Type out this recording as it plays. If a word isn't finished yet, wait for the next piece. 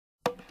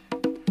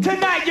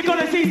Tonight you're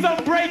gonna see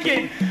some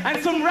breaking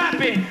and some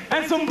rapping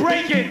and some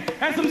breaking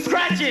and some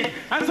scratching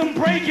and some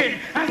breaking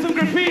and some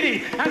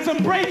graffiti and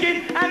some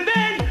breaking, and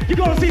then you're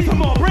gonna see some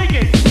more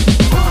breaking.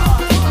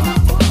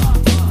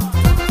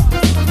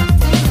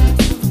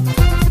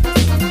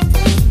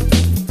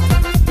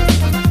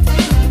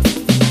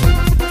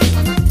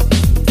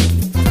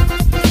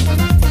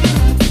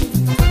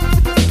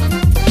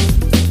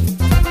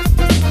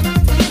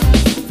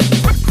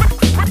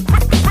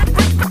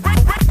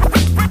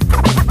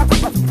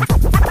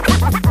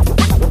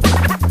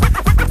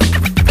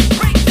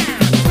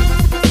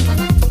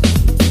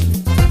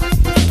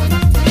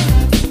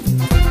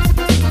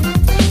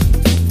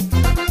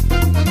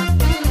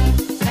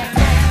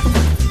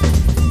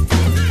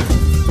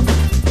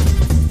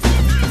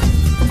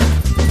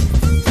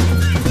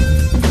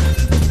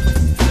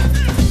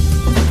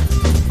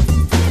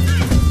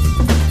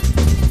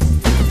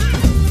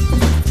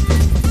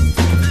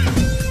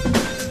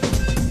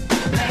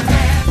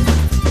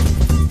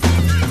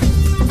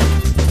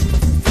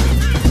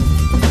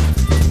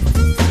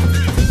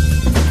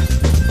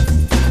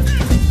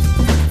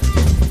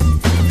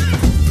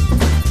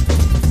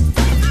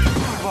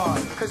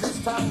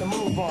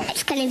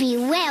 It's gonna be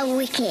well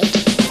wicked.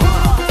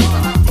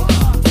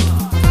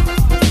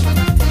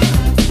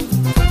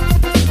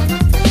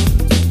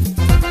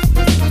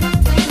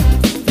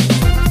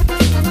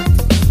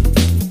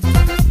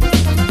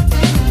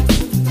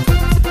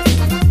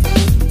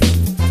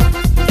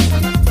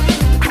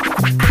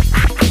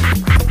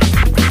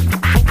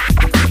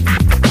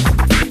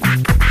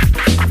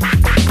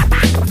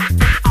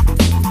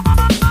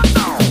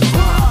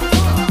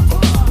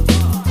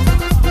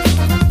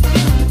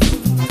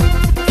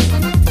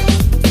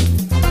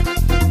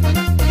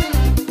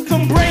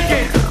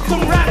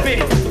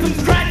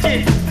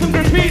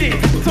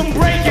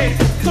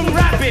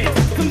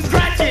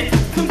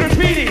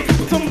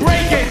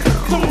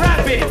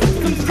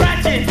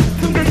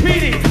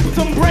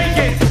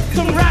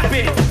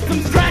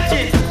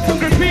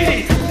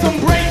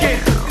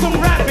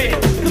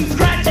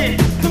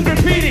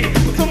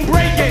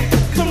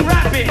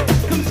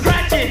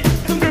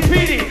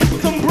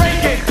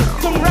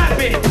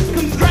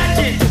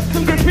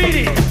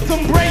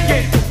 Some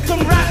breaking,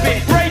 some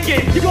rapping,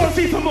 breaking. You're gonna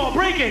see some more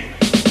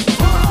breaking.